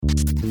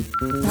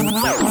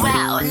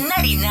Wow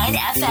 99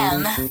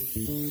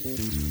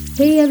 FM.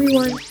 Hey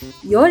everyone,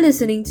 you're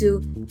listening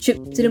to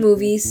Trip to the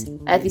Movies,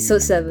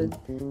 Episode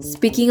 7.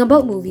 Speaking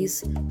about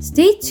movies,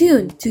 stay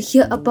tuned to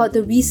hear about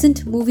the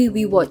recent movie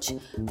we watched,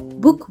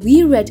 book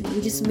we read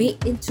which is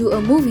made into a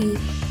movie,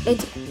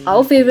 and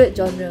our favorite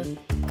genre.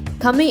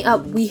 Coming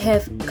up, we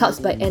have Cups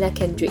by Anna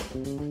Kendrick.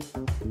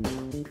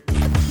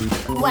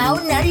 Wow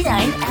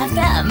 99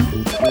 FM.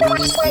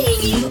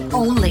 Playing you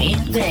only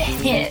the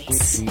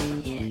hits.